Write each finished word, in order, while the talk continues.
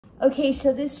Okay,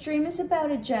 so this dream is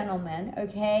about a gentleman,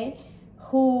 okay,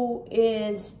 who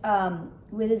is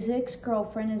with his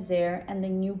ex-girlfriend is there, and the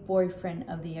new boyfriend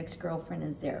of the ex-girlfriend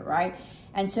is there, right?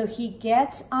 And so he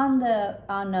gets on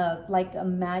a like a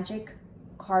magic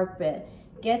carpet,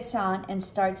 gets on and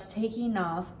starts taking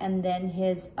off, and then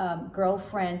his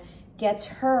girlfriend gets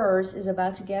hers, is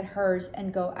about to get hers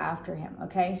and go after him.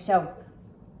 Okay, so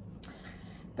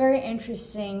very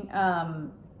interesting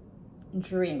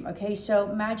dream. Okay,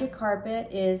 so magic carpet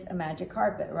is a magic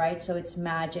carpet, right? So it's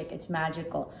magic, it's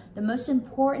magical. The most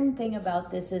important thing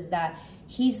about this is that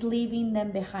he's leaving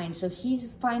them behind. So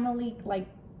he's finally like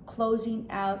closing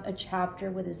out a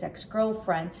chapter with his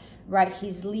ex-girlfriend, right?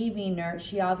 He's leaving her.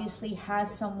 She obviously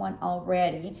has someone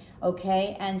already,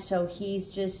 okay? And so he's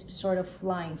just sort of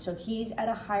flying. So he's at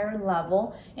a higher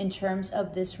level in terms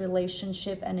of this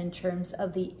relationship and in terms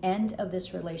of the end of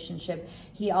this relationship.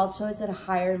 He also is at a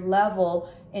higher level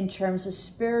in terms of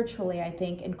spiritually, I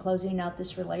think, in closing out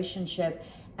this relationship,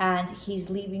 and he's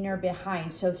leaving her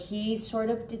behind. So he's sort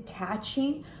of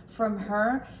detaching from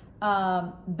her,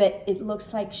 but it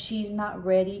looks like she's not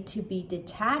ready to be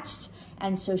detached.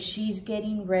 And so she's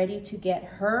getting ready to get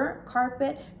her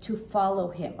carpet to follow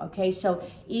him, okay? So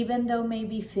even though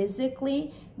maybe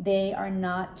physically they are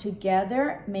not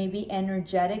together, maybe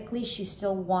energetically, she's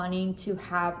still wanting to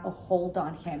have a hold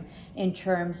on him in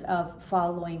terms of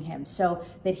following him. So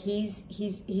that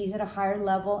he's at a higher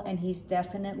level, and he's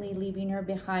definitely leaving her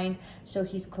behind. So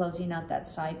he's closing out that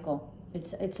cycle.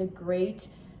 It's a great,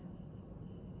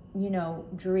 you know,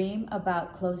 dream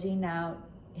about closing out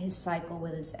his cycle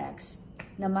with his ex.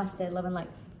 Namaste, love and light.